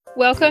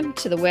Welcome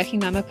to the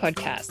Working Mama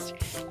podcast,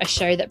 a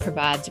show that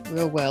provides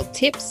real-world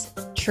tips,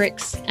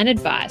 tricks, and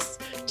advice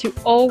to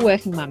all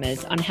working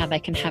mamas on how they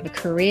can have a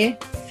career,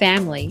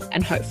 family,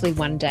 and hopefully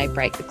one day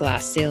break the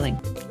glass ceiling.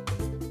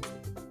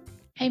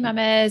 Hey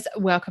mamas,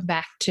 welcome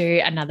back to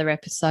another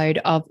episode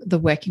of the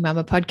Working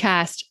Mama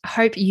podcast. I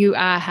hope you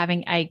are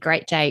having a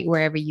great day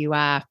wherever you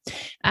are.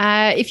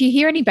 If you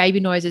hear any baby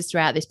noises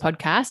throughout this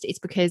podcast, it's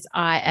because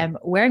I am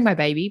wearing my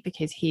baby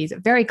because he's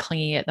very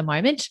clingy at the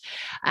moment.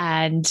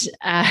 And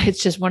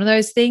it's just one of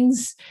those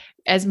things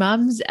as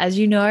mums, as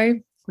you know,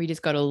 we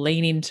just got to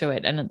lean into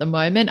it. And at the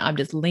moment, I'm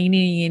just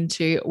leaning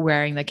into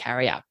wearing the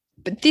carrier.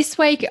 But this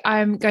week,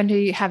 I'm going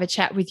to have a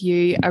chat with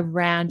you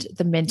around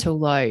the mental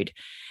load.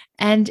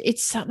 And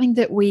it's something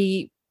that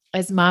we,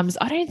 as mums,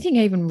 I don't think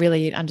I even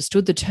really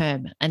understood the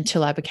term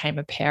until I became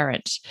a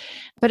parent.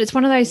 But it's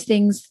one of those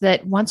things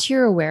that once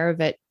you're aware of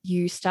it,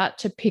 you start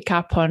to pick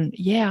up on,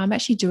 yeah, I'm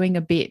actually doing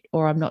a bit,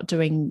 or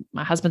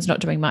my husband's not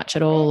doing much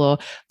at all, or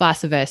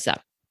vice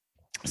versa.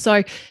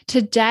 So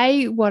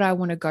today, what I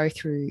want to go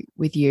through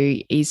with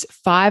you is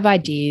 5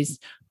 ideas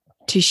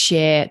to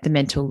share the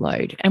mental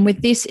load. And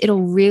with this,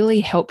 it'll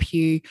really help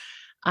you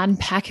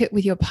unpack it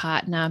with your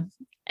partner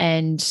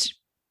and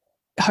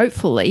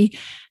hopefully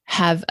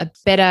have a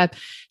better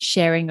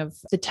sharing of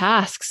the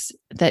tasks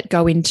that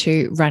go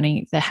into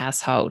running the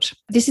household.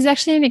 This is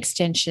actually an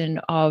extension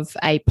of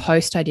a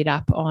post I did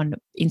up on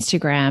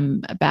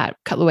Instagram about a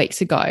couple of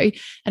weeks ago,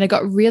 and it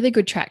got really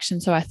good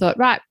traction. So I thought,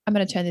 right, I'm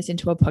going to turn this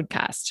into a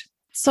podcast.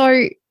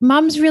 So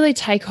mums really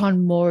take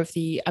on more of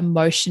the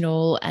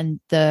emotional and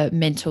the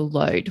mental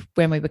load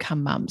when we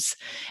become mums.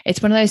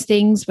 It's one of those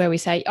things where we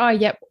say, oh,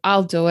 yep,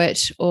 I'll do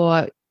it.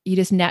 Or you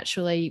just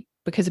naturally,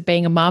 because of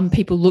being a mum,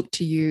 people look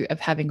to you of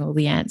having all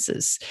the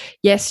answers.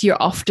 Yes,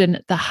 you're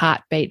often the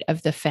heartbeat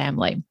of the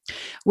family.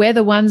 We're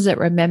the ones that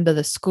remember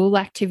the school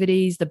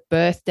activities, the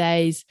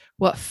birthdays,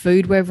 what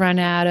food we've run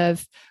out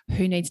of,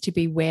 who needs to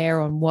be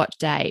where on what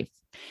day.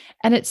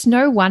 And it's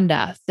no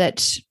wonder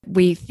that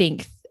we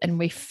think and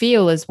we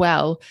feel as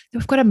well that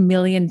we've got a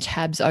million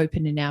tabs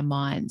open in our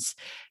minds.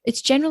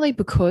 It's generally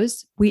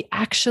because we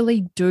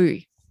actually do.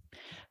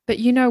 But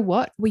you know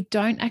what? We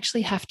don't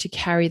actually have to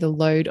carry the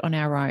load on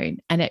our own,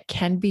 and it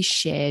can be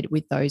shared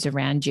with those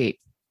around you.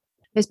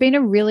 There's been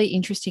a really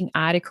interesting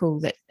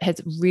article that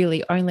has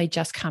really only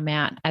just come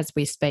out as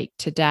we speak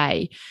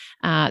today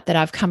that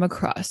I've come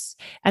across,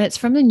 and it's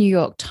from the New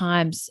York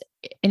Times,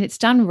 and it's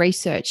done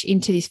research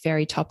into this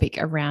very topic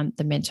around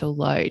the mental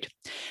load.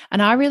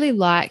 And I really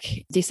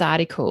like this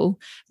article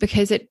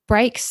because it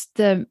breaks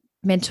the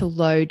mental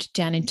load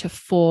down into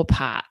 4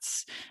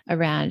 parts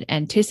around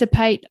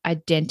anticipate,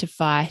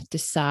 identify,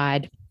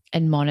 decide,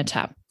 and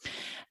monitor.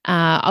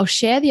 I'll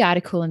share the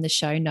article in the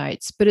show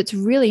notes, but it's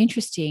really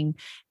interesting.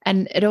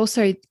 And it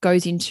also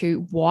goes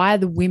into why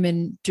the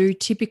women do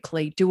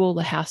typically do all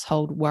the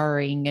household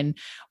worrying and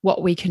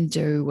what we can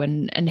do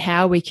and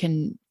how we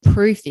can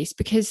prove this,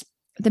 because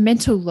the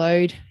mental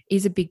load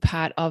is a big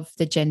part of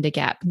the gender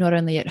gap, not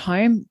only at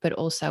home, but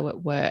also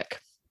at work.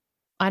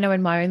 I know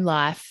in my own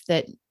life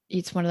that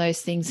it's one of those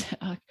things,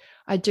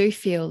 I do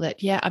feel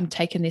that, yeah, I'm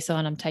taking this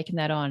on, I'm taking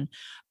that on.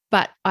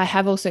 But I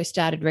have also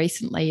started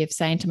recently of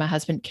saying to my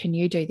husband, can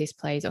you do this,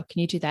 please? Or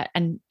can you do that?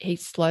 And he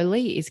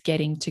slowly is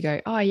getting to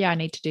go, oh, yeah, I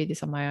need to do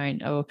this on my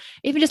own. Or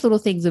even just little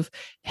things of,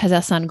 has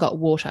our son got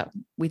water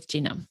with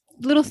dinner?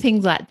 Little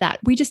things like that.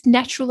 We just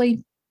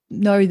naturally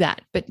know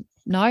that. But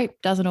no,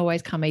 it doesn't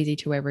always come easy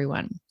to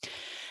everyone.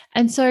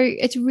 And so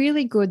it's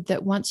really good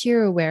that once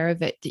you're aware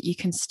of it, that you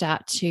can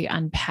start to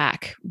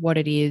unpack what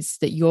it is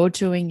that you're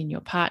doing and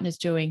your partner's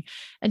doing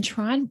and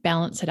try and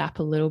balance it up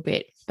a little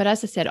bit. But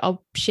as I said,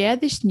 I'll share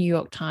this New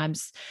York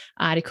Times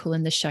article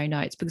in the show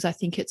notes because I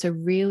think it's a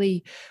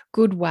really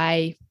good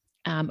way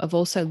of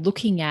also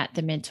looking at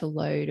the mental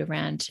load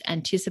around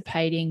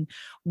anticipating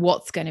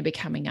what's going to be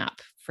coming up.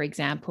 For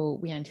example,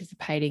 we're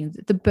anticipating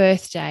the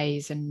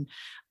birthdays and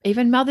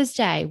even Mother's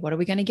Day. What are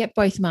we going to get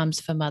both mums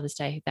for Mother's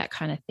Day? That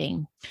kind of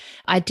thing.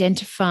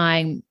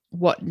 Identifying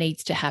what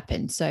needs to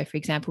happen. So, for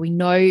example, we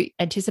know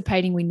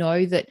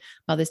that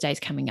Mother's Day is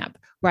coming up.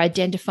 We're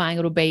identifying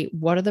it'll be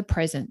what are the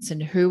presents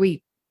and who are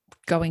we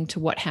going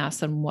to what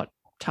house and what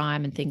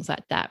time and things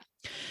like that.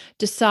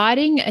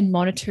 Deciding and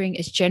monitoring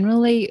is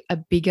generally a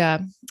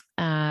bigger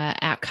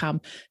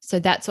outcome. So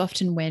that's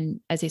often when,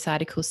 as this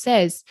article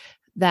says,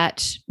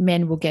 that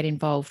men will get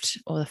involved,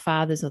 or the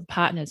fathers or the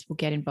partners will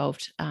get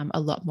involved a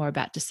lot more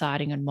about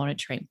deciding and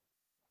monitoring.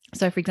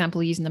 So, for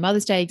example, using the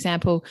Mother's Day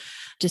example,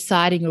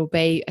 deciding will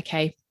be,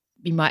 okay,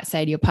 you might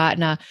say to your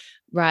partner,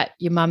 right,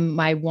 your mum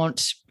may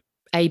want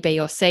A, B,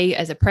 or C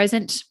as a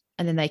present,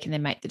 and then they can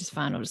then make the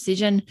final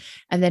decision.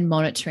 And then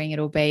monitoring,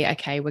 it'll be,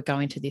 okay, we're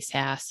going to this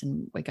house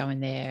and we're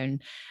going there,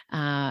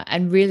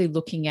 and really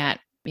looking at,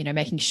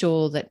 making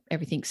sure that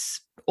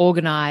everything's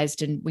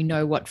organized and we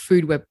know what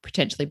food we're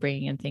potentially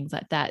bringing and things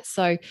like that.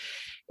 So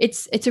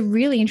it's a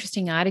really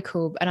interesting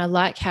article, and I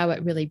like how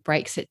it really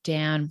breaks it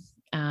down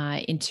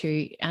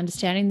into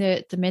understanding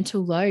the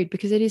mental load,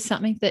 because it is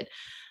something that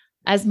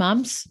as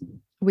mums,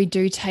 we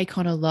do take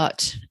on a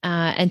lot.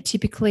 And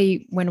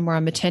typically when we're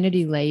on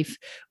maternity leave,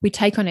 we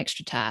take on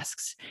extra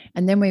tasks.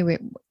 And then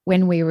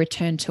when we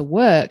return to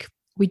work,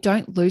 we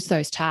don't lose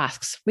those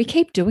tasks. We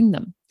keep doing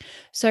them.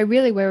 So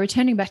really we're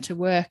returning back to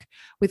work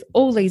with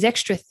all these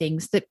extra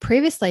things that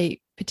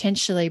previously,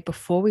 potentially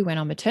before we went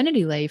on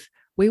maternity leave,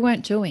 we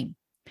weren't doing.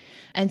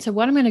 And so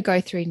what I'm going to go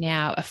through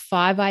now are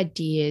 5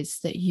 ideas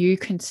that you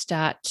can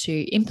start to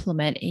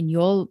implement in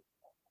your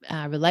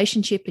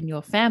relationship and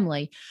your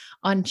family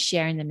on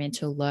sharing the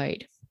mental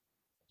load.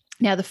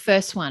 Now, the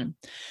first one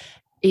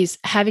is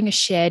having a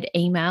shared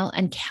email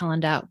and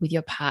calendar with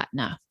your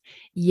partner.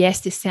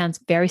 Yes, this sounds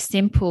very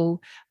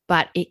simple,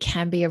 but it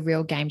can be a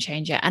real game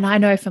changer. And I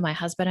know for my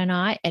husband and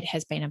I, it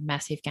has been a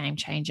massive game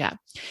changer.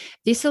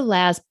 This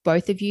allows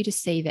both of you to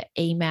see the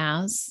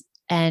emails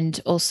and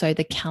also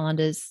the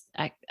calendars,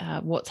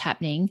 what's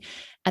happening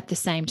at the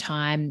same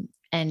time.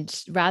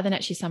 And rather than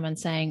actually someone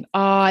saying,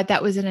 oh,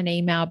 that was in an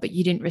email, but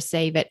you didn't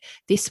receive it,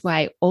 this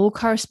way, all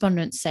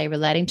correspondence, say,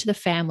 relating to the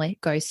family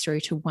goes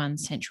through to one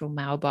central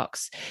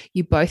mailbox.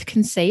 You both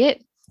can see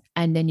it,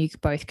 and then you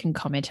both can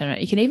comment on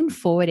it. You can even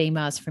forward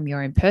emails from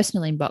your own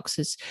personal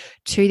inboxes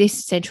to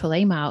this central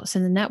email. So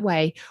then that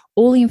way,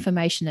 all the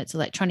information that's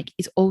electronic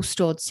is all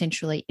stored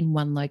centrally in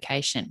one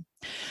location.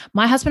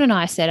 My husband and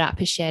I set up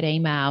a shared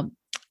email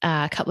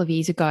a couple of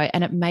years ago,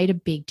 and it made a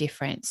big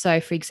difference.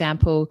 So, for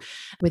example,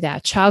 with our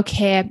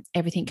childcare,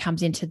 everything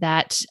comes into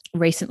that.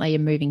 Recently, a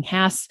moving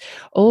house,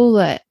 all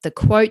the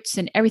quotes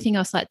and everything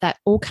else like that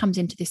all comes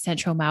into this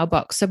central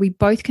mailbox. So we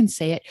both can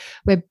see it.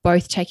 We're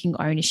both taking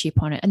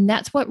ownership on it. And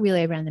that's what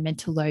really around the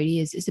mental load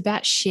is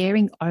about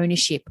sharing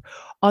ownership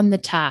on the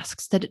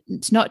tasks, that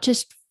it's not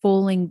just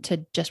falling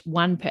to just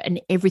one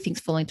and everything's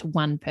falling to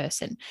one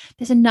person.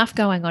 There's enough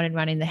going on in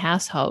running the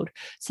household.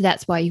 So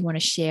that's why you want to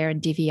share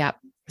and divvy up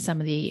some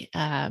of the,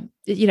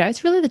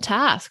 it's really the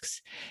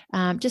tasks.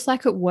 Just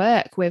like at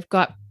work, we've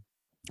got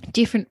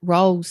different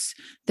roles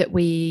that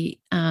we've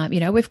got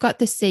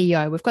the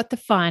CEO, we've got the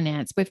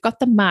finance, we've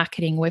got the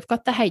marketing, we've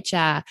got the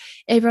HR.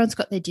 Everyone's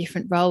got their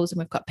different roles, and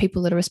we've got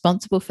people that are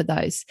responsible for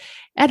those.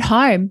 At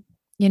home,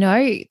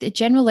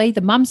 generally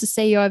the mum's the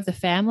CEO of the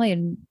family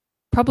and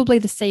probably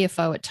the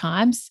CFO at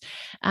times.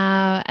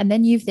 And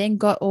then you've then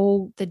got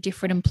all the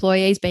different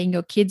employees, being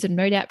your kids and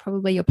no doubt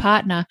probably your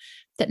partner,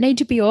 that need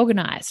to be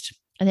organized.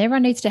 And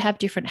everyone needs to have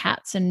different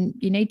hats, and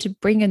you need to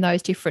bring in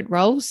those different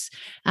roles,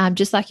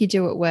 just like you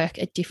do at work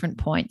at different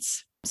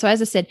points. So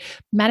as I said,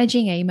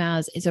 managing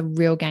emails is a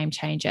real game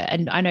changer.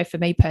 And I know for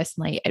me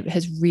personally, it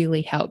has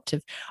really helped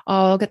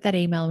I'll get that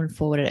email and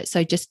forward it.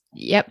 So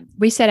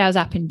we set ours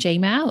up in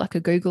Gmail, like a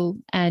Google,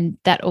 and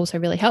that also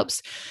really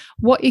helps.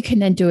 What you can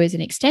then do as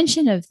an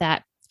extension of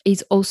that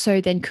is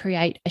also then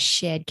create a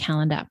shared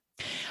calendar.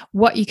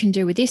 What you can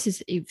do with this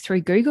is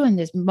through Google, and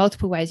there's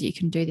multiple ways that you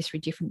can do this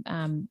through different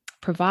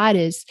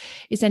providers,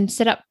 is then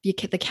set up the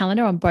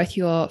calendar on both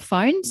your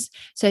phones.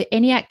 So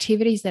any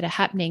activities that are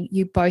happening,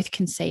 you both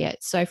can see it.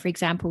 So for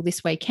example,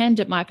 this weekend,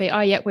 it might be,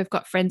 we've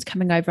got friends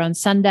coming over on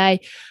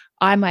Sunday.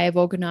 I may have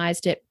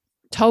organized it,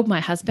 told my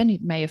husband, he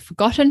may have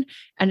forgotten,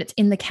 and it's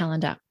in the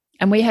calendar.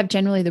 And we have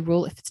generally the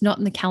rule, if it's not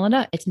in the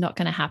calendar, it's not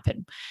going to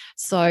happen.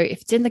 So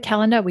if it's in the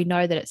calendar, we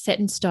know that it's set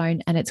in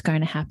stone and it's going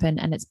to happen,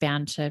 and it's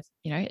bound to,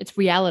 it's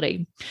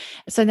reality.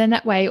 So then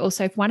that way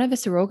also, if one of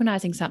us are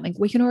organizing something,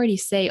 we can already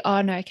see,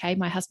 oh no, okay,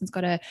 my husband's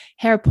got a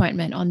hair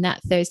appointment on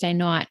that Thursday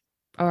night.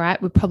 All right,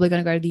 we're probably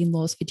going to go to the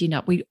in-laws for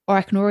dinner. Or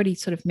I can already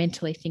sort of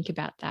mentally think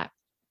about that.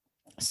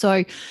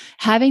 So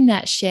having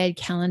that shared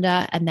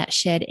calendar and that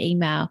shared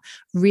email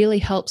really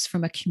helps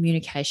from a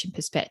communication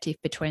perspective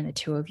between the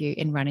two of you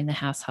in running the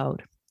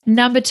household.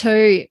 Number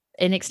 2,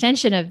 an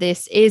extension of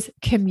this is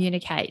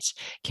communicate.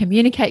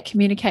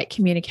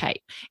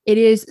 Communicate. It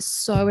is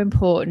so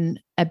important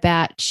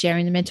about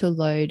sharing the mental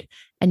load,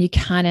 and you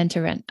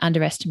can't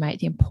underestimate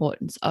the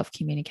importance of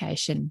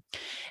communication.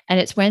 And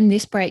it's when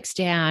this breaks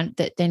down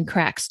that then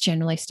cracks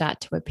generally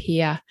start to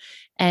appear,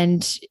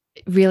 and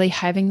really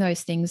having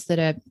those things that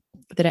are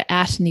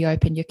out in the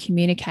open, you're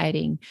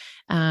communicating,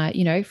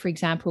 for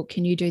example,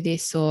 can you do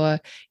this? Or,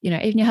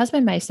 even your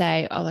husband may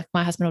say, like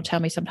my husband will tell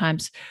me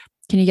sometimes,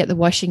 can you get the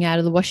washing out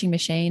of the washing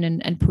machine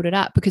and put it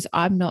up? Because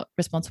I'm not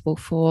responsible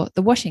for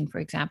the washing, for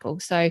example.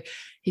 So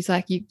he's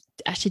like, you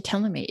actually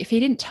telling me, if he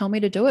didn't tell me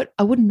to do it,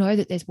 I wouldn't know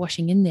that there's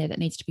washing in there that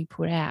needs to be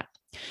put out.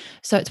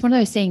 So it's one of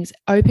those things,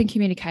 open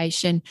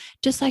communication,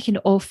 just like in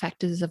all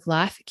factors of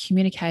life,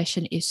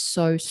 communication is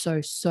so,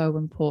 so, so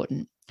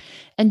important.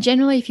 And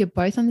generally, if you're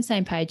both on the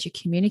same page, you're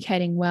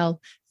communicating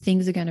well,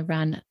 things are going to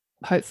run,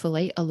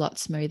 hopefully, a lot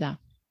smoother.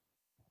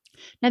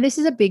 Now, this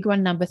is a big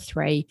one. Number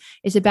 3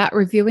 is about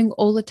reviewing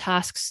all the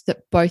tasks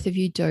that both of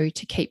you do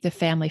to keep the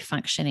family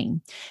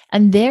functioning.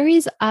 And there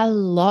is a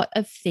lot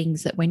of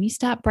things that when you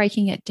start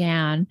breaking it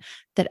down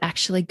that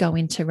actually go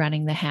into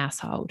running the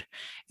household.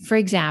 For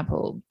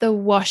example, the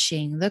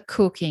washing, the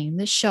cooking,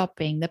 the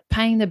shopping, the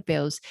paying the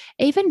bills,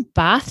 even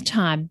bath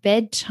time,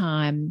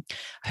 bedtime,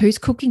 who's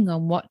cooking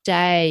on what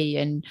day,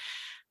 and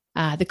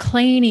the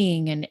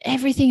cleaning and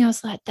everything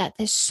else like that.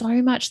 There's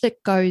so much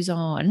that goes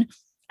on.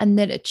 and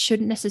that it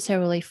shouldn't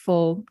necessarily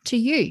fall to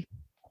you,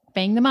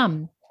 being the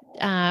mum.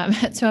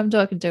 That's who I'm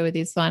talking to with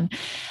this one.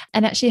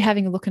 And actually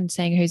having a look and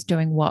seeing who's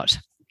doing what.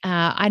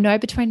 I know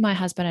between my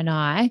husband and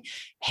I,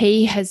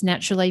 he has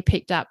naturally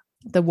picked up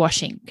the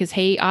washing because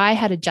I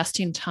had a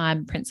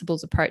just-in-time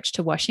principles approach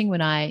to washing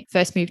when I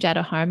first moved out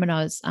of home and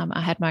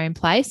I had my own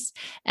place.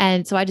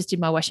 And so I just did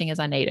my washing as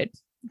I needed,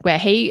 where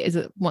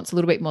wants a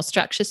little bit more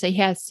structure. So he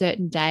has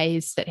certain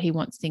days that he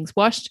wants things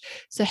washed.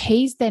 So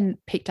he's then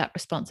picked up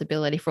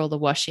responsibility for all the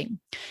washing.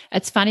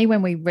 It's funny,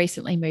 when we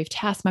recently moved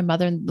house, my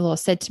mother-in-law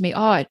said to me,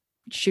 oh,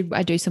 should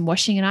I do some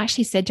washing? And I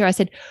actually said to her, I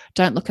said,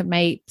 don't look at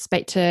me,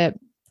 speak to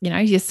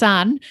your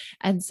son.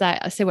 And so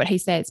I see what he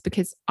says,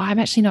 because I'm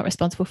actually not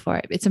responsible for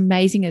it. It's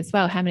amazing as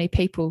well how many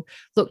people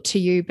look to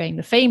you, being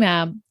the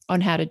female, on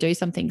how to do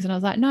some things. And I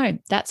was like, no,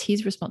 that's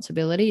his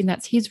responsibility and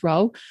that's his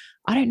role.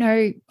 I don't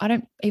know. I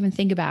don't even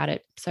think about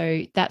it.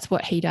 So that's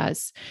what he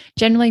does.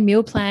 Generally,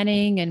 meal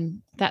planning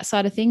and that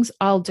side of things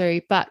I'll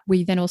do, but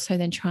we then also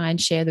try and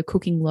share the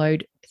cooking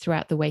load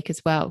throughout the week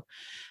as well.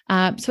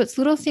 So it's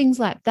little things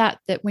like that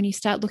when you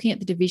start looking at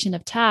the division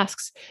of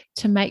tasks,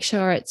 to make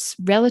sure it's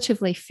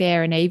relatively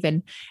fair and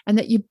even, and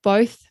that you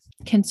both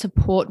can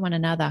support one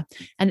another.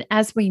 And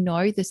as we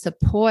know, the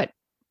support,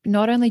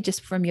 not only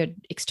just from your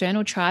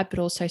external tribe, but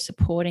also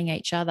supporting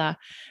each other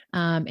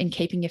in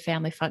keeping your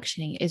family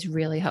functioning, is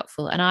really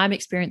helpful. And I'm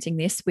experiencing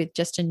this with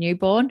just a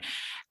newborn,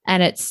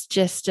 and it's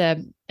just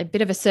a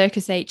bit of a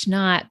circus each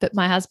night. But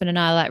my husband and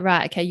I are like,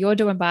 right, okay, you're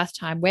doing bath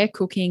time, we're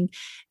cooking,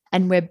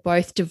 and we're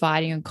both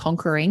dividing and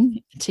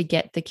conquering to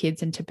get the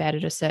kids into bed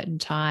at a certain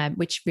time,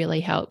 which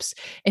really helps.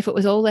 If it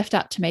was all left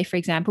up to me, for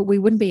example, we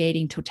wouldn't be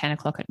eating till 10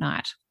 o'clock at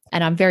night.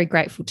 And I'm very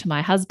grateful to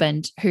my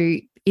husband, who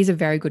is a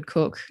very good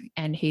cook,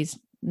 and he's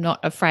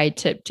not afraid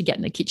to get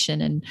in the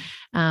kitchen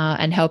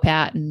and help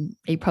out. And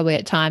he probably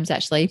at times is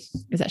actually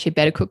a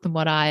better cook than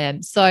what I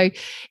am. So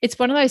it's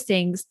one of those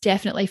things,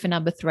 definitely for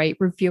number 3,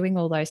 reviewing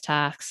all those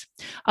tasks.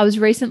 I was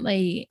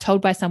recently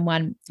told by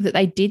someone that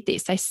they did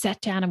this. They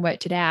sat down and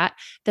worked it out.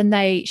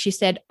 Then she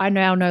said, I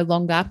now no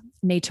longer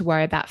need to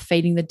worry about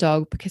feeding the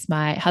dog because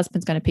my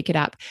husband's going to pick it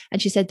up.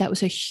 And she said that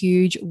was a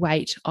huge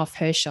weight off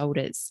her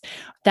shoulders.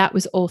 That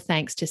was all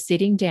thanks to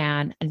sitting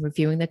down and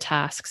reviewing the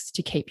tasks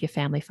to keep your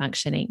family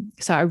functioning.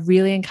 So I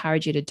really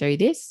encourage you to do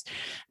this,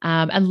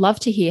 and love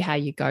to hear how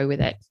you go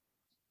with it.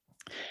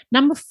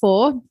 Number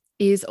 4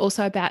 is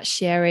also about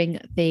sharing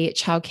the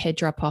childcare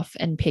drop-off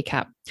and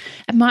pickup.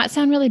 It might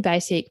sound really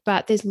basic,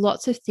 but there's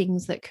lots of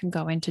things that can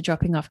go into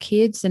dropping off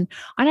kids. And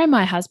I know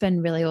my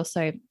husband really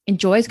also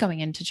enjoys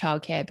going into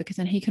childcare, because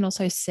then he can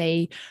also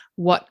see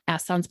what our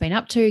son's been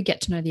up to,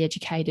 get to know the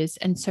educators.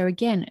 And so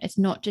again, it's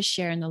not just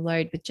sharing the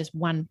load with just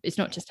one. It's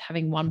not just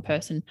having one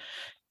person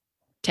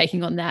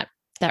taking on that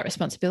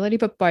responsibility,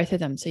 but both of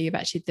them. So you've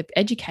actually the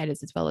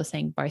educators as well as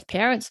seeing both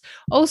parents.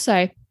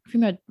 Also,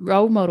 from a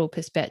role model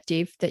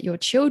perspective, that your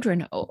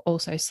children are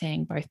also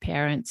seeing both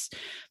parents,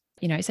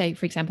 say,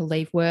 for example,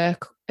 leave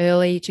work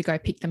early to go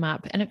pick them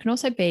up. And it can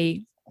also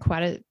be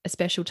quite a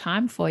special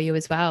time for you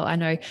as well. I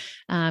know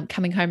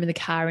coming home in the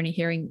car and you're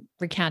hearing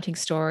recounting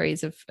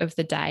stories of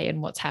the day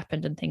and what's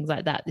happened and things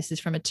like that. This is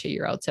from a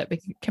 2-year-old, so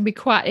it can be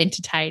quite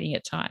entertaining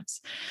at times,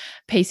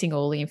 piecing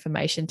all the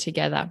information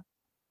together.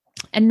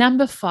 And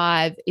number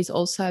 5 is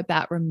also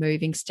about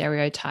removing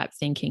stereotype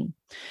thinking.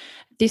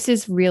 This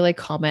is really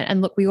common.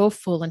 And look, we all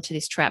fall into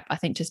this trap, I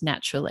think, just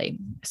naturally.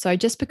 So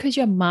just because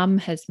your mum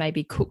has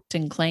maybe cooked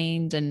and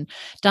cleaned and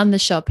done the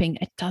shopping,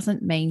 it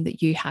doesn't mean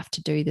that you have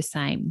to do the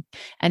same.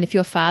 And if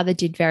your father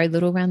did very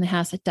little around the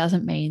house, it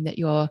doesn't mean that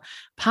your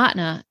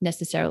partner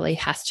necessarily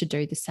has to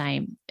do the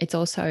same. It's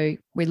also,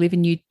 we live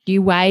in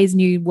new ways,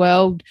 new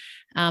world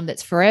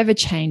that's forever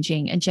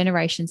changing, and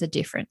generations are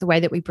different. The way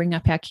that we bring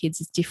up our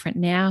kids is different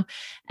now.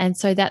 And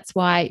so that's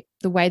why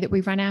the way that we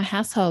run our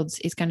households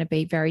is going to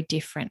be very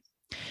different.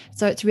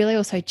 So it's really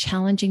also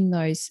challenging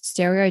those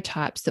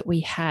stereotypes that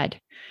we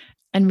had,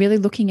 and really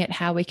looking at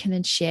how we can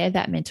then share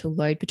that mental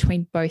load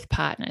between both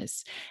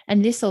partners.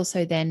 And this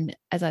also then,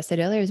 as I said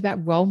earlier, is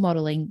about role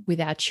modeling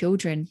with our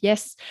children.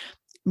 Yes,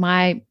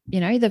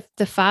 the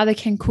father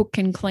can cook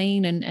and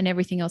clean and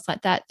everything else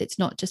like that. It's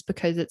not just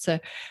because it's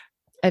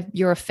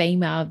you're a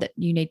female that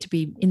you need to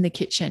be in the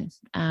kitchen.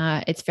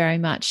 It's very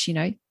much,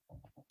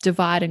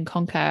 divide and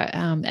conquer.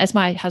 As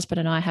my husband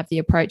and I have the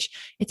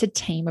approach, it's a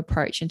team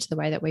approach into the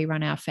way that we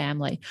run our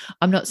family.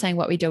 I'm not saying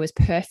what we do is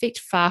perfect,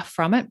 far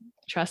from it.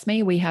 Trust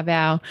me, we have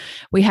our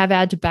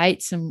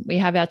debates and we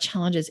have our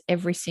challenges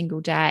every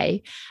single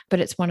day, but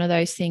it's one of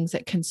those things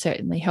that can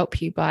certainly help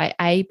you by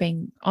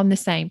being on the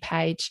same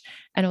page,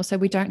 and also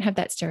we don't have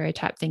that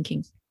stereotype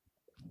thinking.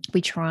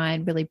 We try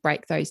and really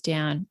break those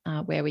down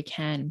where we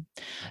can.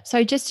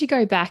 So just to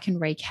go back and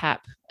recap,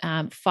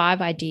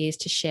 5 ideas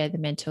to share the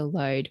mental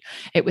load.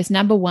 It was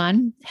number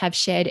 1, have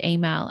shared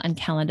email and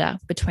calendar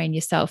between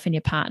yourself and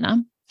your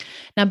partner.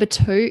 Number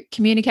 2,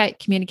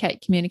 communicate.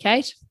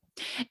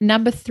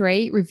 Number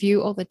 3,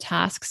 review all the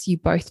tasks you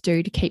both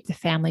do to keep the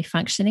family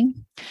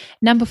functioning.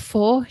 Number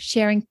 4,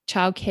 sharing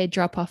childcare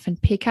drop off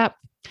and pick up.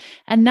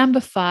 And number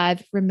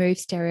 5, remove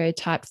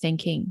stereotype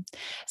thinking.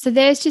 So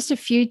there's just a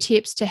few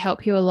tips to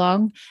help you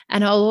along.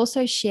 And I'll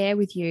also share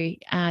with you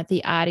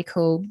the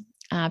article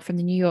from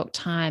the New York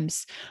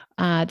Times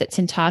that's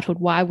entitled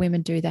Why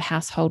Women Do the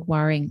Household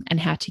Worrying and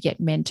How to Get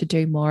Men to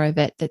Do More of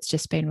It, that's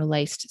just been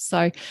released.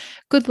 So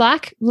good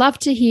luck. Love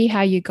to hear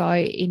how you go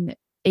in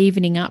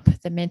evening up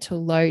the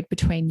mental load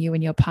between you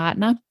and your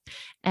partner.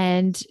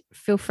 And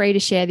feel free to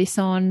share this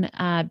on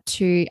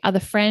to other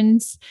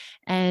friends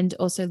and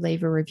also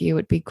leave a review.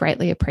 It'd be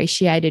greatly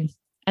appreciated.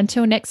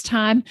 Until next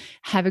time,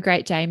 have a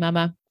great day,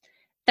 Mama.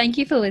 Thank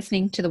you for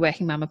listening to the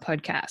Working Mama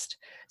podcast.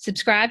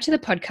 Subscribe to the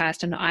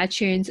podcast on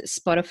iTunes,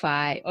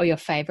 Spotify, or your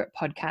favorite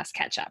podcast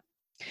catcher.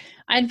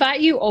 I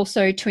invite you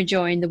also to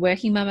join the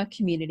Working Mama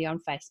community on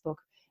Facebook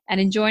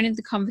and join in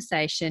the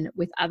conversation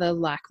with other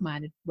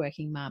like-minded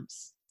working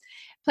mums.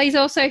 Please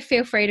also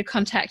feel free to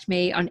contact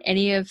me on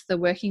any of the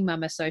Working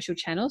Mama social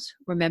channels.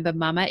 Remember,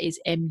 Mama is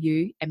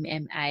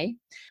MUMMA,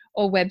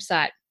 or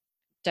website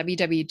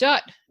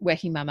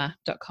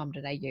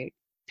www.workingmama.com.au.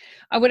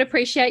 I would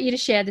appreciate you to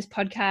share this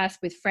podcast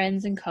with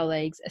friends and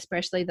colleagues,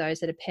 especially those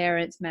that are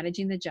parents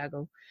managing the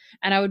juggle.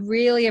 And I would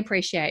really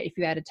appreciate if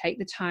you had to take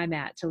the time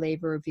out to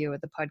leave a review of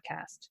the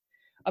podcast.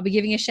 I'll be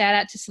giving a shout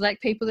out to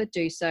select people that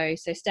do so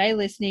stay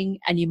listening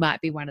and you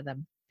might be one of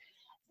them.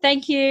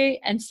 Thank you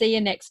and see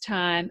you next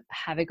time.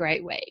 Have a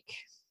great week.